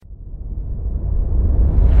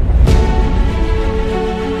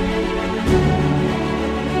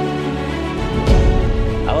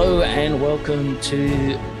welcome to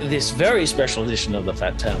this very special edition of the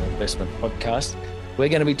Fat Tail Investment Podcast. We're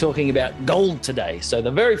going to be talking about gold today. So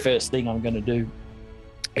the very first thing I'm going to do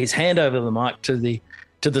is hand over the mic to the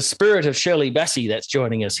spirit of Shirley Bassey that's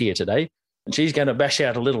joining us here today, and she's going to bash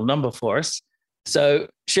out a little number for us. So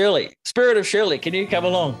Shirley, spirit of Shirley, can you come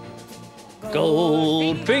along?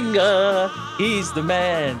 Goldfinger, he's the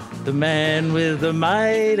man with the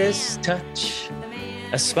Midas touch,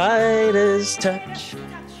 a spider's touch,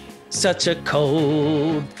 such a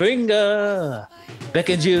cold finger,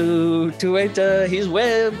 beckons you to enter his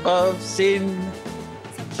web of sin,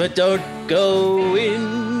 but don't go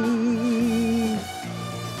in.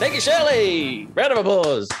 Thank you, Shirley. Round of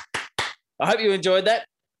applause. I hope you enjoyed that.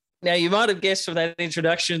 Now, you might have guessed from that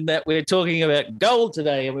introduction that we're talking about gold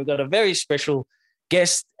today, and we've got a very special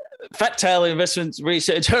guest, Fat Tail Investments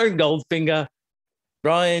researcher and Goldfinger,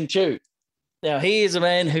 Brian Chew. Now, he is a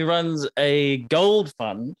man who runs a gold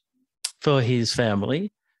fund for his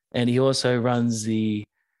family, and he also runs the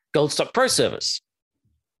Gold Stock Pro service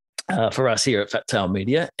for us here at Fat Tail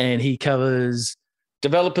Media, and he covers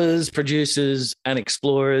developers, producers, and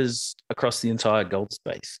explorers across the entire gold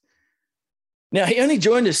space. Now, he only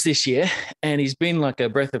joined us this year, and he's been like a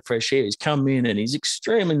breath of fresh air. He's come in, and he's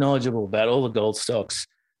extremely knowledgeable about all the gold stocks.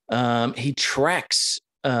 He tracks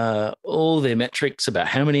all their metrics about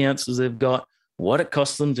how many ounces they've got, what it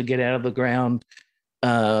costs them to get out of the ground,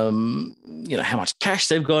 how much cash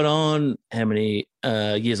they've got on, how many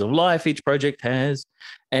years of life each project has.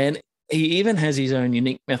 And he even has his own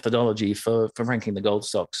unique methodology for ranking the gold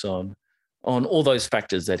stocks on all those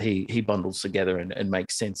factors that he bundles together and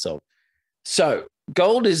makes sense of. So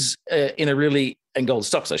gold is and gold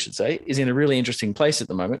stocks, I should say, is in a really interesting place at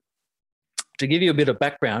the moment. To give you a bit of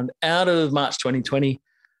background, out of March 2020,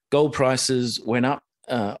 gold prices went up.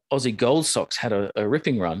 Aussie gold stocks had a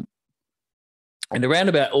ripping run. And around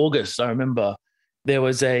about August, I remember there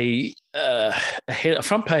was a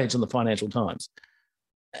front page on the Financial Times,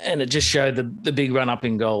 and it just showed the big run up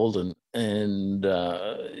in gold, and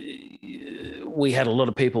we had a lot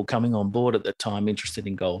of people coming on board at that time interested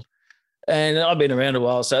in gold. And I've been around a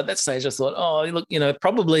while, so at that stage I thought, oh, look,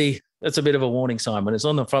 probably that's a bit of a warning sign when it's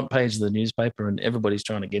on the front page of the newspaper and everybody's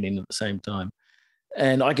trying to get in at the same time.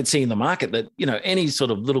 And I could see in the market that any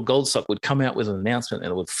sort of little gold stock would come out with an announcement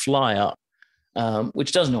and it would fly up.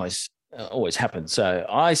 Which doesn't always happen. So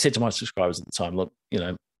I said to my subscribers at the time, look,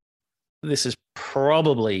 this is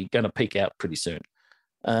probably going to peak out pretty soon.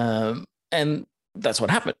 And that's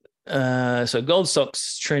what happened. So gold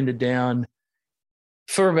stocks trended down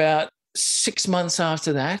for about 6 months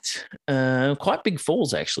after that. Quite big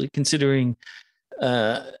falls, actually, considering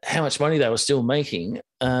how much money they were still making.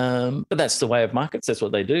 But that's the way of markets. That's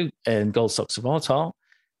what they do. And gold stocks are volatile.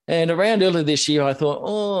 And around earlier this year, I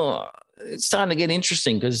thought, it's starting to get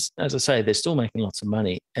interesting because, as I say, they're still making lots of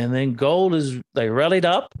money. And then gold they rallied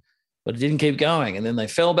up, but it didn't keep going. And then they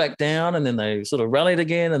fell back down, and then they sort of rallied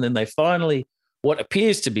again. And then they finally, what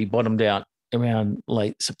appears to be bottomed out around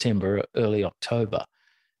late September, early October.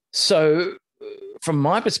 So from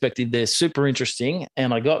my perspective, they're super interesting.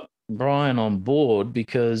 And I got Brian on board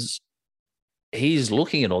because he's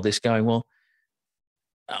looking at all this going, well,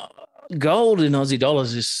 gold in Aussie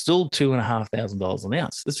dollars is still $2,500 an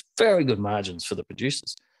ounce. That's very good margins for the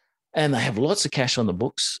producers. And they have lots of cash on the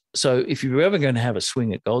books. So if you're ever going to have a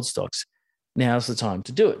swing at gold stocks, now's the time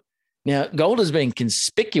to do it. Now, gold has been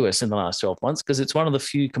conspicuous in the last 12 months because it's one of the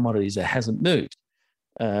few commodities that hasn't moved.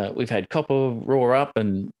 We've had copper roar up,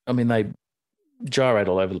 and they gyrate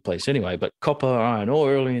all over the place anyway, but copper, iron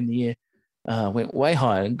ore early in the year went way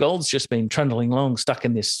higher, and gold's just been trundling along, stuck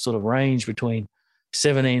in this sort of range between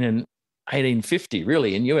 17 and 1850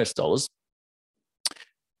 really in US dollars.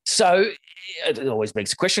 So it always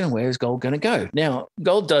begs the question, where is gold going to go? Now,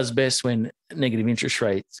 gold does best when interest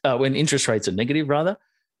rates are negative rather.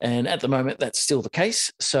 And at the moment, that's still the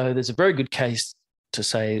case. So there's a very good case to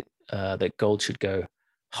say that gold should go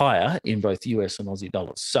higher in both US and Aussie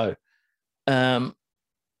dollars. So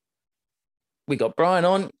we got Brian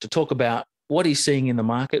on to talk about what he's seeing in the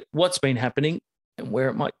market, what's been happening, and where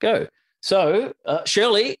it might go. So,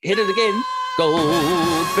 Shirley, hit it again.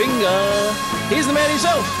 Goldfinger. Here's the man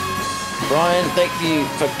himself. Brian, thank you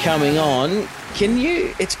for coming on.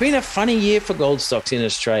 It's been a funny year for gold stocks in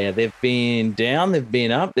Australia. They've been down, they've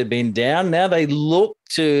been up, they've been down. Now they look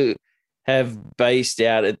to have based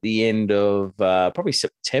out at the end of probably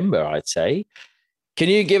September, I'd say. Can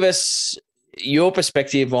you give us your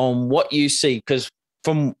perspective on what you see? Because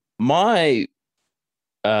from my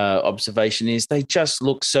observation is they just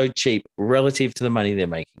look so cheap relative to the money they're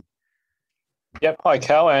making. Yep. Hi,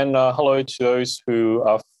 Cal, and hello to those who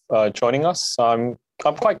are joining us. I'm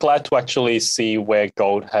I'm quite glad to actually see where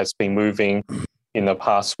gold has been moving in the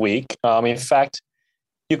past week. In fact,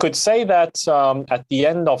 you could say that at the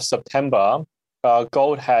end of September,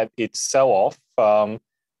 gold had its sell-off on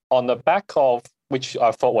the back of, which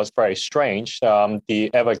I thought was very strange, the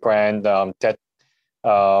Evergrande debt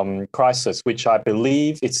crisis, which I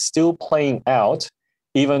believe is still playing out,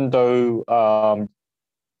 even though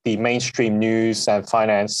the mainstream news and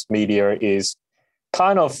finance media is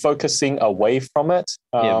kind of focusing away from it.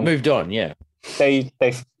 Moved on. Yeah, they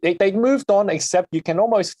moved on, except you can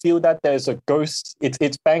almost feel that there's a ghost.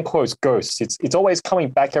 It's Banquo's ghost. It's always coming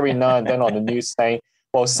back every now and then on the news saying,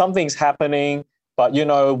 "Well, something's happening, but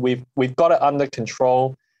we've got it under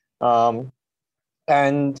control."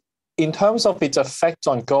 And in terms of its effect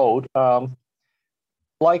on gold,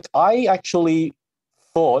 like I actually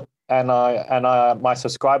thought, and my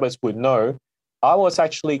subscribers would know, I was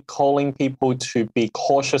actually calling people to be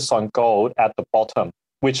cautious on gold at the bottom,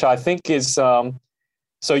 which I think is so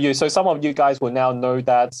some of you guys will now know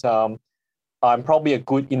that I'm probably a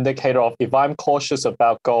good indicator of if I'm cautious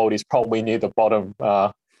about gold, it's probably near the bottom.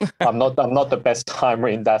 I'm not the best timer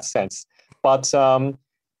in that sense. But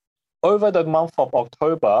over the month of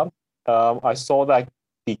October, I saw that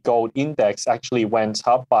the gold index actually went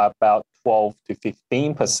up by about 12 to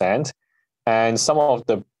 15%. And some of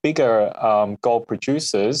the bigger gold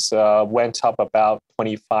producers went up about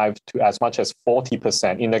 25 to as much as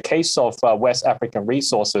 40%. In the case of West African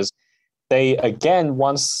Resources, they again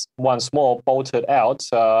once more bolted out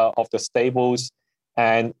of the stables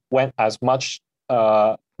and went up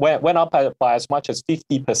by as much as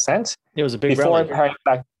 50%. It was a big rally. Paring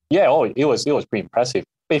back. Yeah, it was pretty impressive.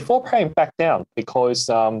 Before paring back down, because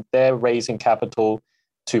they're raising capital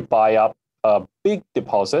to buy up a big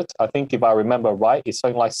deposit. I think if I remember right, it's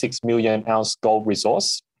something like 6 million ounce gold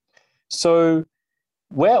resource. So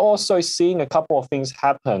we're also seeing a couple of things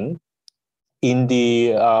happen in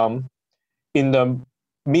the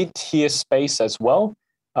mid-tier space as well.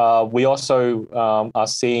 We also are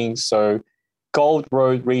seeing Gold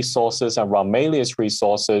Road Resources and Ramelius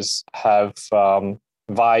Resources have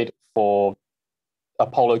vied for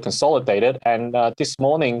Apollo Consolidated, and this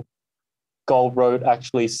morning, Gold Road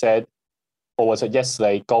actually said, or was it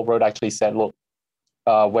yesterday? Gold Road actually said, "Look,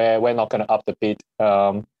 we're not going to up the bid.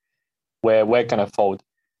 We're going to fold."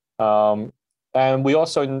 And we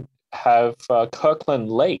also have Kirkland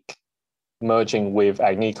Lake merging with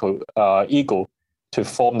Agnico Eagle to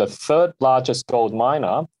form the third largest gold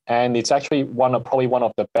miner, and it's actually probably one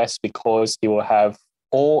of the best because it will have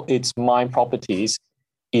all its mine properties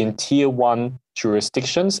in tier 1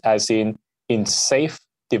 jurisdictions, as in safe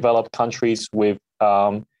developed countries with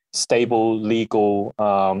stable legal,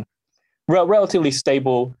 relatively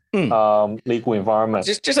stable legal environment.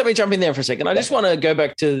 Just let me jump in there for a second. I just want to go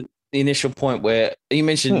back to the initial point where you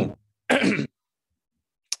mentioned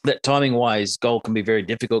that timing-wise, gold can be very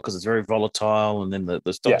difficult because it's very volatile, and then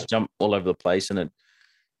the stocks jump all over the place, and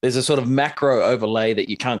there's a sort of macro overlay that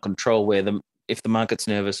you can't control if the market's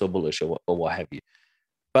nervous or bullish or what have you.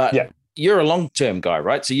 But you're a long-term guy,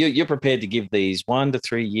 right? So you're prepared to give these 1 to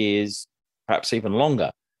 3 years, perhaps even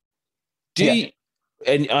longer.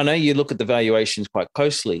 And I know you look at the valuations quite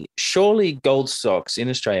closely. Surely gold stocks in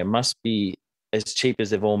Australia must be as cheap as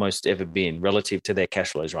they've almost ever been relative to their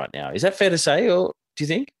cash flows right now. Is that fair to say, or do you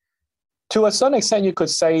think? To a certain extent, you could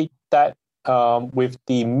say that with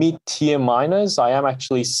the mid-tier miners, I am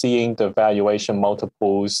actually seeing the valuation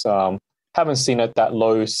multiples. Haven't seen it that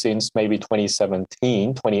low since maybe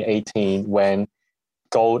 2017, 2018, when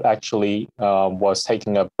gold actually was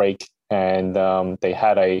taking a break, and they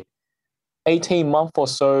had a 18-month or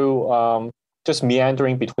so just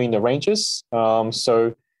meandering between the ranges.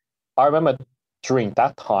 So I remember during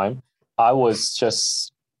that time, I was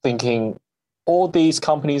just thinking, all these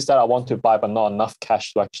companies that I want to buy, but not enough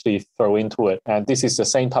cash to actually throw into it. And this is the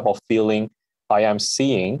same type of feeling I am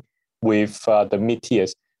seeing with the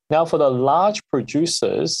mid-tiers. Now, for the large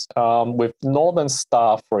producers, with Northern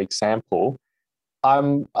Star, for example, I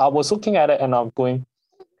was looking at it and I'm going,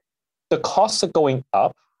 the costs are going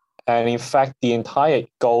up. And in fact, the entire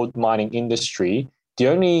gold mining industry,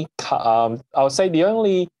 I would say the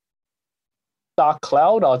only dark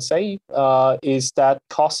cloud, is that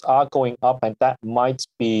costs are going up, and that might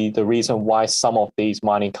be the reason why some of these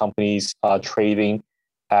mining companies are trading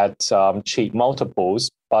at cheap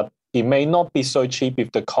multiples. But it may not be so cheap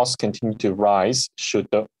if the costs continue to rise, should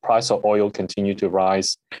the price of oil continue to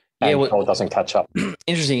rise and gold doesn't catch up.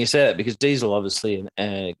 Interesting you say that, because diesel obviously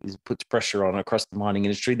puts pressure on across the mining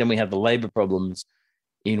industry. Then we have the labour problems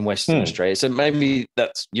in Western Australia. So maybe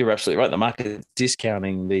you're absolutely right. The market is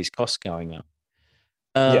discounting these costs going up.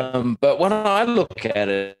 Yeah. But when I look at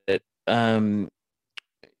it, that's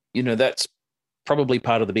probably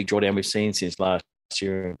part of the big drawdown we've seen since last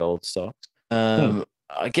year in gold stocks. Hmm.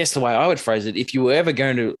 I guess the way I would phrase it, if you were ever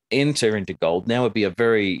going to enter into gold, now would be a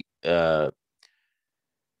very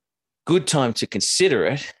good time to consider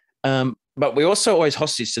it. But we're also always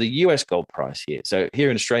hostage to the US gold price here. So here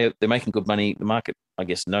in Australia, they're making good money. The market, I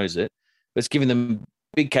guess, knows it, but it's giving them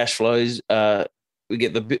big cash flows. We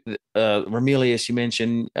get the Ramelius you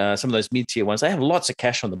mentioned, some of those mid-tier ones. They have lots of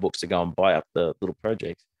cash on the books to go and buy up the little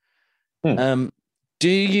projects. Hmm. Do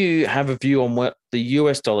you have a view on what the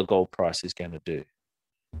US dollar gold price is going to do?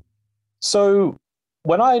 So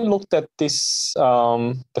when I looked at this,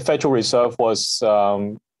 the Federal Reserve was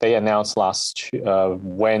they announced last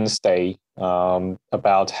Wednesday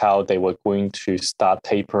about how they were going to start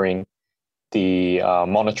tapering the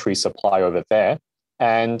monetary supply over there.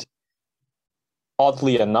 And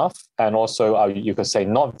oddly enough, and also you could say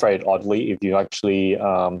not very oddly, if you actually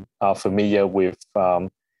are familiar with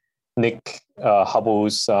Nick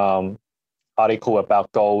Hubble's article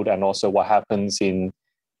about gold and also what happens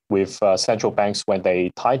with central banks when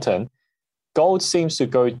they tighten, gold seems to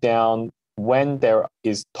go down when there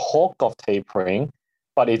is talk of tapering,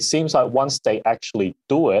 but it seems like once they actually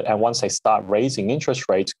do it and once they start raising interest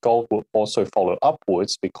rates, gold will also follow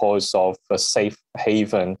upwards because of a safe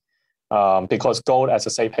haven, because gold as a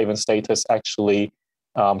safe haven status actually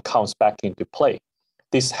comes back into play.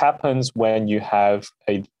 This happens when you have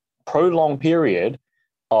a prolonged period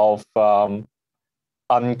of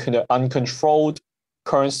uncontrolled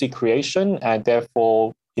currency creation, and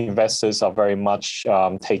therefore investors are very much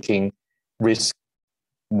taking risk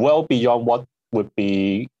well beyond what would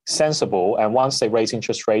be sensible. And once they raise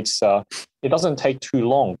interest rates, it doesn't take too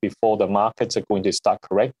long before the markets are going to start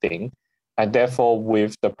correcting. And therefore,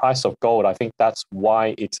 with the price of gold, I think that's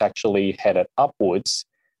why it's actually headed upwards,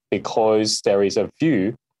 because there is a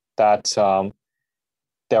view that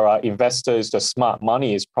there are investors, the smart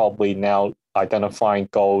money is probably now identifying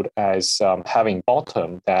gold as having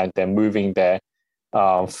bottomed, and they're moving their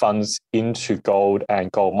funds into gold and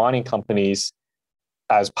gold mining companies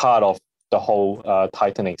as part of the whole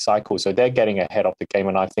tightening cycle. So they're getting ahead of the game.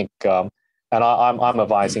 And I think, and I'm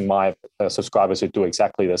advising my subscribers to do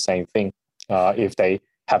exactly the same thing if they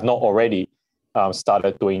have not already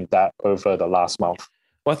started doing that over the last month.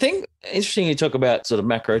 Well, I think interesting you talk about sort of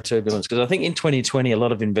macro turbulence, because I think in 2020, a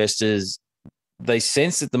lot of investors, they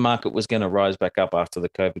sensed that the market was going to rise back up after the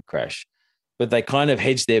COVID crash, but they kind of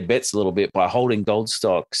hedged their bets a little bit by holding gold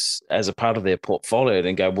stocks as a part of their portfolio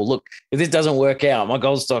and go, well, look, if this doesn't work out, my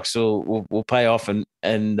gold stocks will pay off and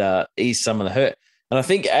ease some of the hurt. And I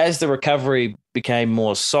think as the recovery became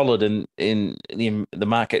more solid and in the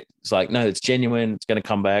market, it's like, no, it's genuine, it's going to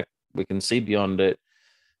come back, we can see beyond it.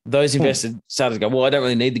 Those investors started to go, well, I don't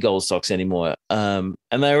really need the gold stocks anymore. And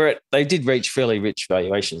they did reach fairly rich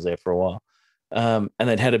valuations there for a while. And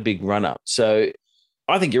they'd had a big run up. So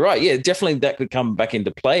I think you're right. Yeah, definitely that could come back into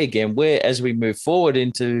play again, where as we move forward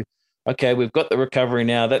into, okay, we've got the recovery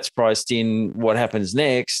now, that's priced in, what happens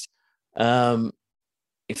next? If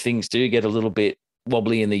things do get a little bit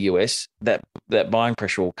wobbly in the US, that buying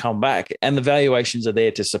pressure will come back. And the valuations are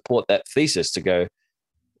there to support that thesis to go,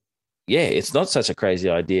 yeah, it's not such a crazy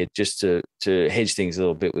idea just to hedge things a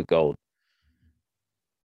little bit with gold.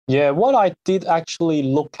 Yeah, what I did actually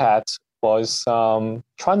look at was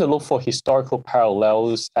trying to look for historical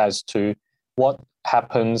parallels as to what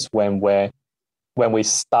happens when we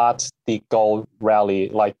start the gold rally,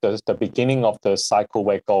 like the beginning of the cycle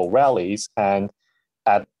where gold rallies, and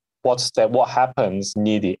at what happens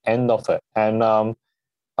near the end of it. And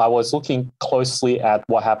I was looking closely at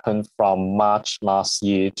what happened from March last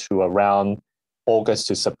year to around August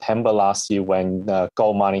to September last year when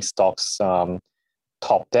gold mining stocks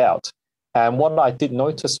topped out. And what I did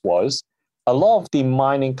notice was a lot of the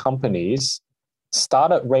mining companies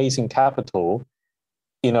started raising capital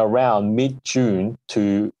in around mid-June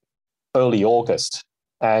to early August.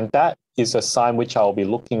 And that is a sign which I'll be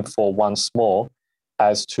looking for once more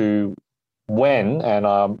as to when, and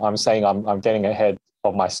I'm saying I'm getting ahead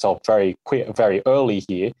of myself very early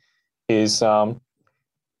here, is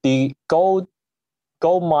the gold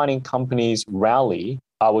mining companies rally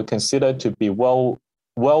I would consider to be well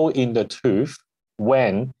in the tooth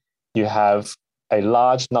when you have a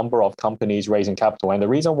large number of companies raising capital. And the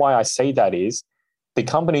reason why I say that is the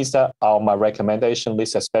companies that are on my recommendation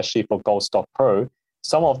list, especially for Gold Stock Pro,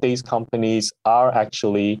 some of these companies are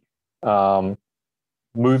actually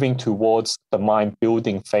moving towards the mine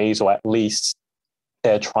building phase, or at least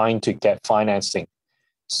they're trying to get financing.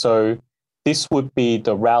 So this would be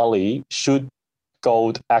the rally should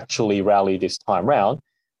gold actually rally this time round,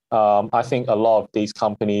 I think a lot of these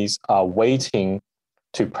companies are waiting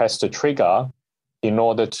to press the trigger in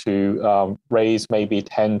order to raise maybe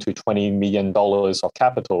 $10 to $20 million of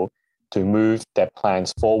capital to move their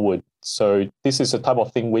plans forward. So this is a type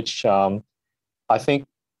of thing which I think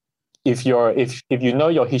if you know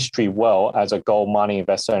your history well as a gold mining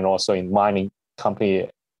investor and also in mining companies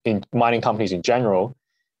in general,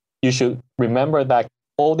 you should remember that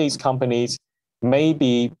all these companies may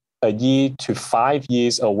be a year to 5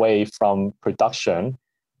 years away from production,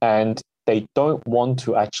 and they don't want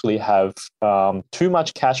to actually have too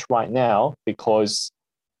much cash right now because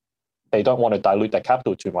they don't want to dilute their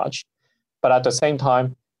capital too much. But at the same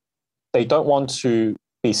time, they don't want to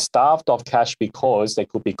be starved of cash because they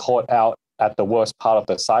could be caught out at the worst part of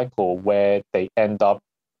the cycle where they end up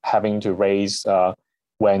having to raise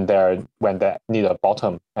when they need a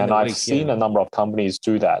bottom. And I've seen a number of companies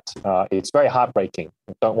do that. It's very heartbreaking.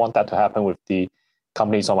 I don't want that to happen with the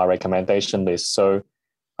companies on my recommendation list. So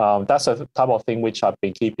that's a type of thing which I've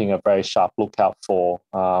been keeping a very sharp lookout for.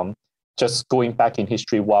 Just going back in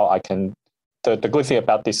history while I can. The good thing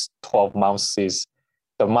about this 12 months is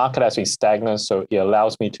the market has been stagnant, so it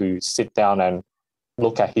allows me to sit down and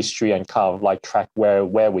look at history and kind of like track where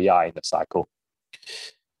we are in the cycle.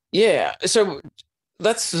 Yeah, so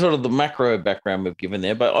that's sort of the macro background we've given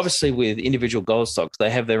there. But obviously with individual gold stocks,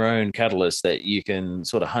 they have their own catalysts that you can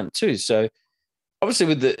sort of hunt too. So obviously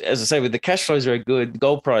with the cash flows very good,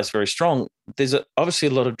 gold price very strong, there's obviously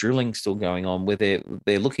a lot of drilling still going on where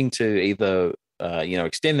they're looking to either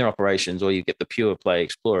extend their operations or you get the pure play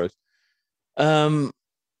explorers.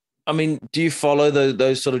 I mean, do you follow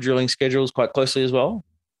those sort of drilling schedules quite closely as well?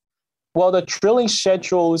 Well, the drilling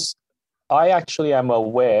schedules, I actually am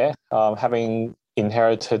aware, having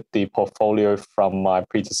inherited the portfolio from my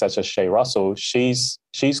predecessor, Shay Russell. She's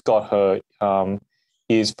got her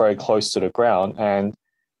ears very close to the ground, and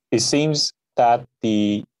it seems that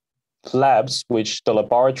the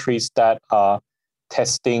laboratories that are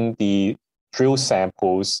testing the drill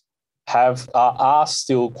samples are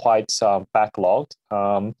still quite backlogged.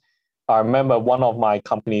 I remember one of my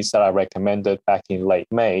companies that I recommended back in late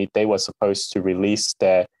May, they were supposed to release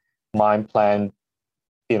their mine plan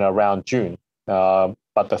in around June. But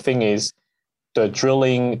the thing is, the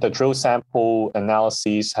drill sample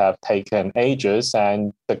analyses have taken ages,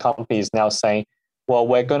 and the company is now saying, well,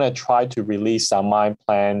 we're going to try to release our mine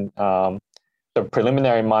plan, the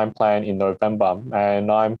preliminary mine plan in November.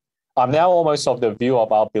 And I'm now almost of the view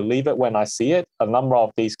of I'll believe it when I see it. A number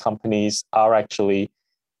of these companies are actually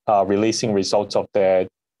releasing results of their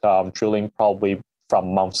drilling probably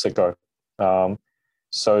from months ago.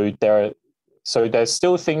 So there's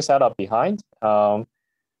still things that are behind.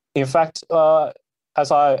 In fact,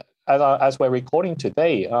 as we're recording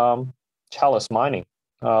today, Chalice Mining.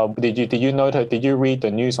 Did you read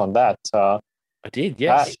the news on that? I did.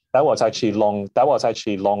 Yes. That was actually long. That was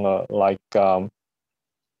actually longer.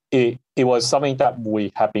 It was something that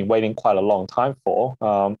we have been waiting quite a long time for.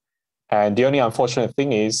 And the only unfortunate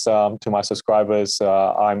thing is, to my subscribers,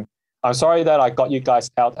 I'm sorry that I got you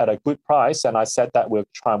guys out at a good price, and I said that we'll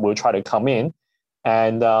try to come in,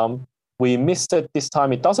 and we missed it this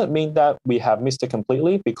time. It doesn't mean that we have missed it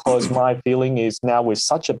completely, because my feeling is now with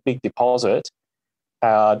such a big deposit,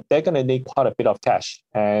 they're going to need quite a bit of cash,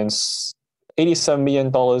 and $87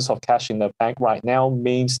 million of cash in the bank right now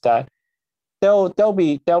means that they'll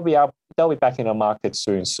be back in the market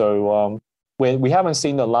soon. So we haven't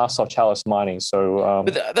seen the last of Chalice Mining. So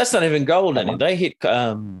but that's not even gold, and they hit.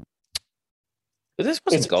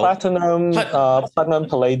 It's gold. Platinum,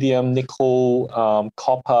 palladium, nickel,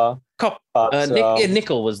 copper.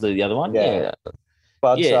 Nickel was the other one. Yeah.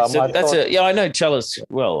 But I know Chalice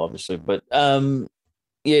well, obviously, but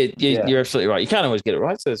you're absolutely right. You can't always get it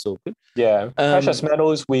right, so it's all good. Yeah, precious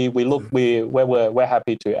metals. We're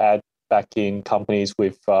happy to add back in companies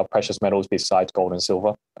with precious metals besides gold and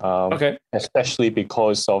silver. Especially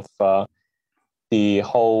because of the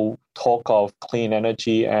whole talk of clean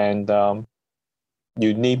energy, and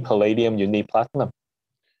you need palladium, you need platinum.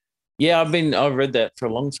 Yeah, I've read that for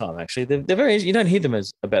a long time. Actually, they're very. You don't hear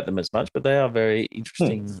about them as much, but they are very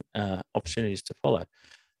interesting opportunities to follow.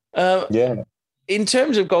 In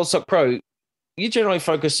terms of GoldStock Pro, you generally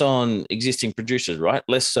focus on existing producers, right?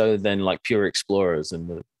 Less so than like pure explorers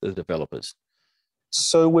and the developers.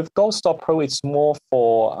 So with GoldStock Pro, it's more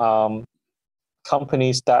for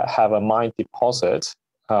companies that have a mine deposit.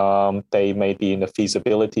 They may be in the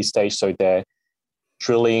feasibility stage, so they're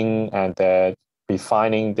drilling and they're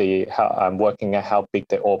refining working at how big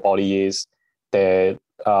the ore body is. They're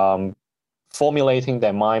formulating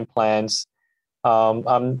their mine plans.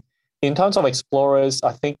 in terms of explorers,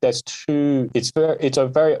 I think there's two. It's a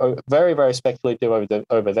very speculative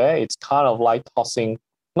over there. It's kind of like tossing,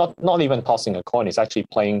 not even tossing a coin. It's actually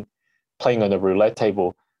playing on the roulette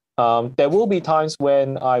table. There will be times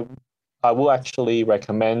when I will actually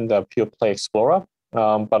recommend a pure play explorer,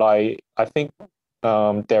 but I think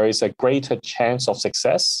there is a greater chance of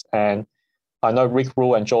success. And I know Rick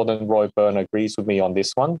Rule and Jordan Royburn agrees with me on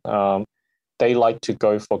this one. They like to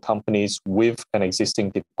go for companies with an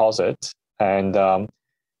existing deposit. And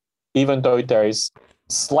even though there is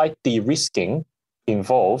slight de-risking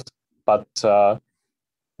involved, but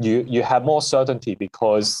you have more certainty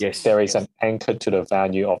because there is an anchor to the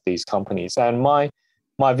value of these companies. And my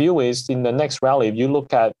view is in the next rally, if you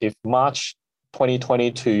look at if March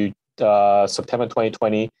 2020 to September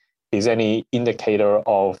 2020 is any indicator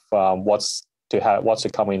of what's to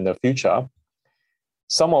come in the future,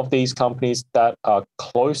 some of these companies that are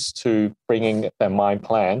close to bringing their mine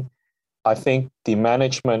plan, I think the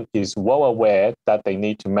management is well aware that they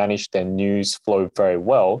need to manage their news flow very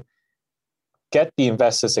well, get the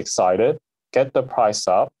investors excited, get the price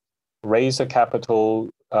up, raise the capital,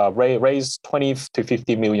 raise $20 to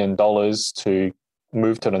 $50 million to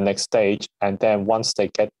move to the next stage. And then once they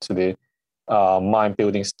get to the mine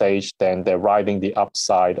building stage, then they're riding the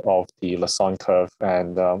upside of the Lassonde curve.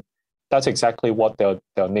 And that's exactly what they'll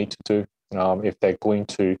need to do if they're going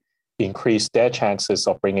to increase their chances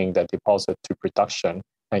of bringing their deposit to production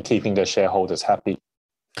and keeping their shareholders happy.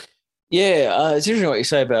 Yeah, it's interesting what you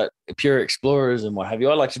say about pure explorers and what have you.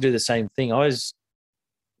 I like to do the same thing. I always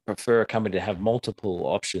prefer a company to have multiple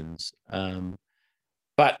options.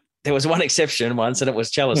 But there was one exception once, and it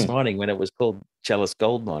was Chalice Mining when it was called Chalice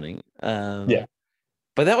Gold Mining. But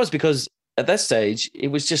that was because at that stage, it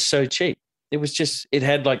was just so cheap. It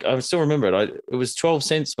had like, I still remember it. It was 12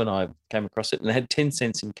 cents when I came across it, and it had 10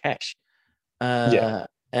 cents in cash.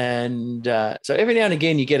 And so every now and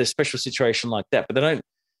again, you get a special situation like that, but they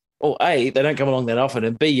don't come along that often,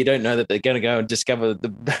 and B, you don't know that they're going to go and discover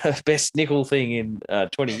the best nickel thing in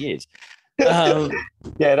 20 years. Yeah,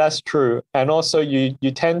 that's true. And also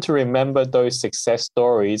you tend to remember those success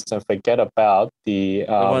stories and forget about the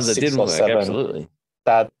ones that didn't work, 7 absolutely.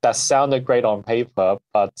 That sounded great on paper,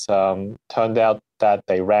 but turned out that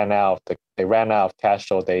they ran out of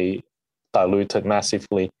cash, or they diluted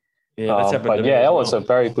massively. Yeah, that's happened to me that as was a well.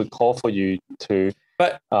 very good call for you to.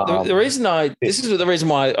 But the reason this is the reason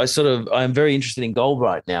why I'm very interested in gold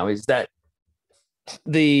right now is that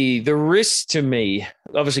the risk to me,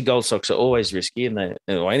 obviously gold stocks are always risky, and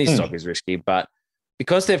any stock is risky, but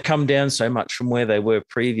because they've come down so much from where they were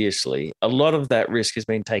previously, a lot of that risk has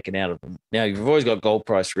been taken out of them. Now, you've always got gold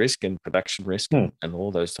price risk and production risk and all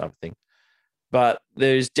those type of things. But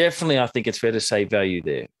there's definitely, I think it's fair to say, value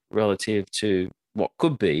there relative to what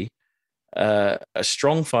could be a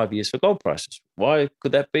strong 5 years for gold prices. Why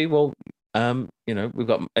could that be? Well, we've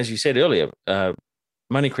got, as you said earlier,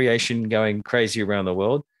 money creation going crazy around the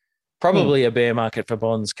world, probably a bear market for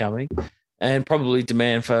bonds coming, and probably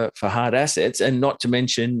demand for hard assets, and not to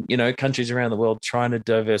mention, countries around the world trying to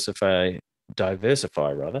diversify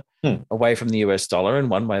away from the US dollar. And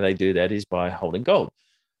one way they do that is by holding gold.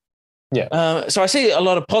 Yeah. So I see a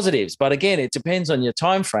lot of positives, but again, it depends on your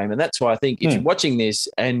time frame. And that's why I think if you're watching this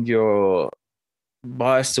and you're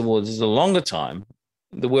biased towards the longer time,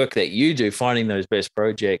 the work that you do, finding those best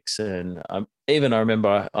projects. And I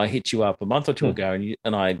remember I hit you up a month or two ago,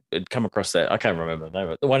 and I had come across that. I can't remember the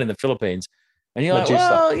name, the one in the Philippines. And you're Medusa.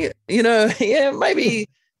 like, well, maybe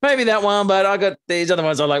that one, but I got these other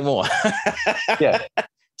ones I like more. Yeah.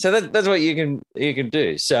 So that's what you can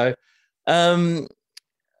do. So,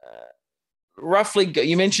 roughly,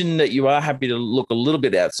 you mentioned that you are happy to look a little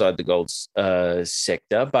bit outside the gold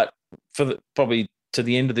sector, but probably to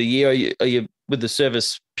the end of the year, are you with the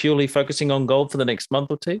service purely focusing on gold for the next month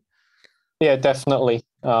or two? Yeah, definitely.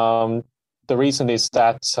 The reason is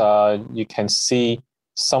that you can see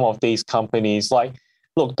some of these companies, like,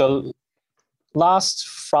 look, the last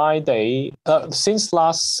Friday, since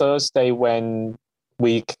last Thursday when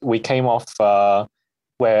we came off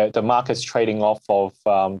where the market's trading off of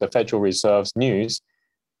the Federal Reserve's news,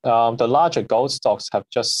 the larger gold stocks have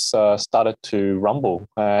just started to rumble,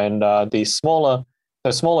 and the smaller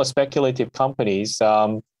speculative companies,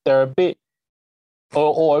 they're a bit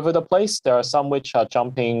all over the place. There are some which are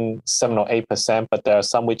jumping 7 or 8%, but there are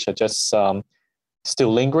some which are just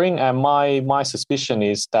still lingering. And my suspicion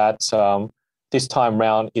is that this time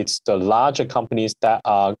round, it's the larger companies that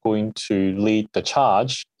are going to lead the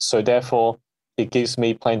charge. So therefore, it gives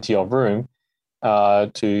me plenty of room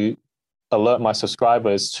to alert my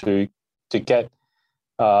subscribers to get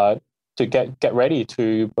ready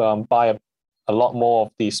to buy a lot more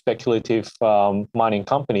of the speculative mining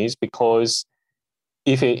companies, because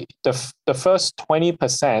if the first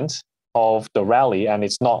 20% of the rally, and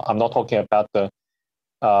I'm not talking about the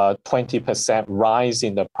 20% rise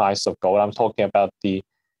in the price of gold. I'm talking about the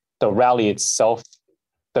rally itself.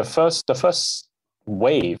 The first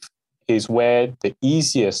wave is where the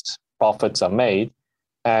easiest profits are made,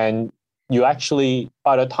 and you actually,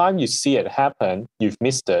 by the time you see it happen, you've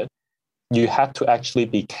missed it. You had to actually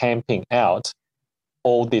be camping out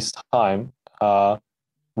all this time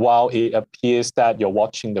while it appears that you're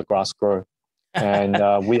watching the grass grow. And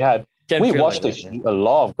we watched a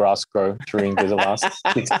lot of grass grow during the last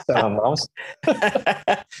 6-7 months.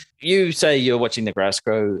 You say you're watching the grass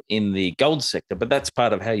grow in the gold sector, but that's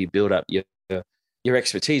part of how you build up your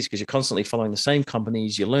expertise, because you're constantly following the same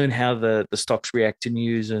companies. You learn how the stocks react to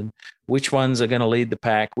news and which ones are going to lead the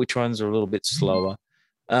pack, which ones are a little bit slower.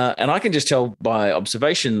 And I can just tell by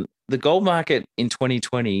observation, the gold market in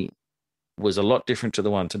 2020 was a lot different to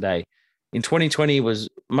the one today. In 2020 was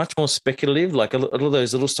much more speculative. Like a lot of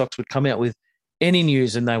those little stocks would come out with any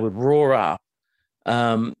news and they would roar up.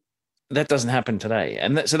 That doesn't happen today.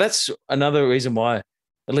 And so that's another reason why,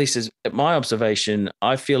 at least as my observation,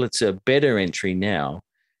 I feel it's a better entry now,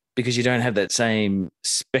 because you don't have that same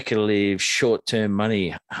speculative short-term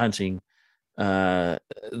money hunting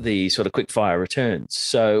the sort of quick fire returns.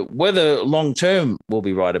 So whether long-term we'll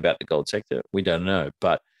be right about the gold sector, we don't know.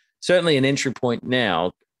 But certainly an entry point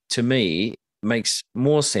now, to me, makes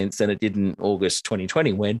more sense than it did in August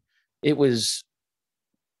 2020, when it was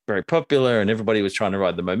very popular and everybody was trying to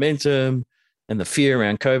ride the momentum and the fear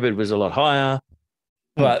around COVID was a lot higher.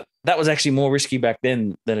 But that was actually more risky back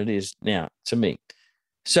then than it is now, to me.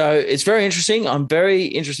 So it's very interesting. I'm very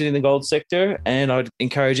interested in the gold sector, and I'd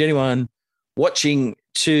encourage anyone watching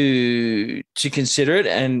to consider it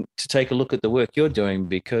and to take a look at the work you're doing,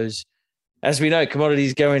 because as we know,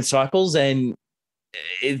 commodities go in cycles and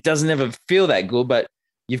it doesn't ever feel that good, but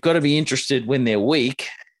you've got to be interested when they're weak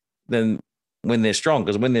than when they're strong,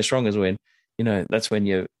 because when they're strong is when, that's when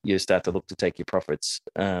you start to look to take your profits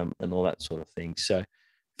and all that sort of thing. So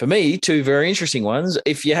for me, two very interesting ones.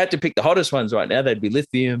 If you had to pick the hottest ones right now, they'd be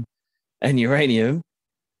lithium and uranium.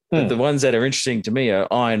 But the ones that are interesting to me are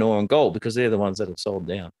iron ore and gold, because they're the ones that have sold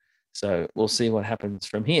down. So we'll see what happens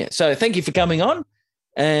from here. So thank you for coming on.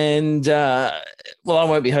 And, I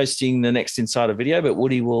won't be hosting the next Insider video, but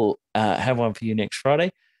Woody will have one for you next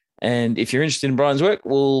Friday. And if you're interested in Brian's work,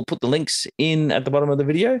 we'll put the links in at the bottom of the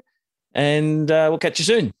video, and we'll catch you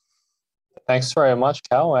soon. Thanks very much,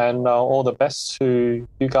 Cal, and all the best to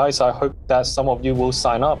you guys. I hope that some of you will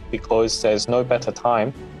sign up, because there's no better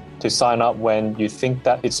time to sign up when you think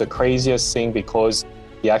that it's the craziest thing, because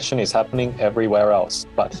the action is happening everywhere else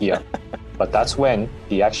but here. But that's when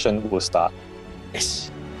the action will start. Yes.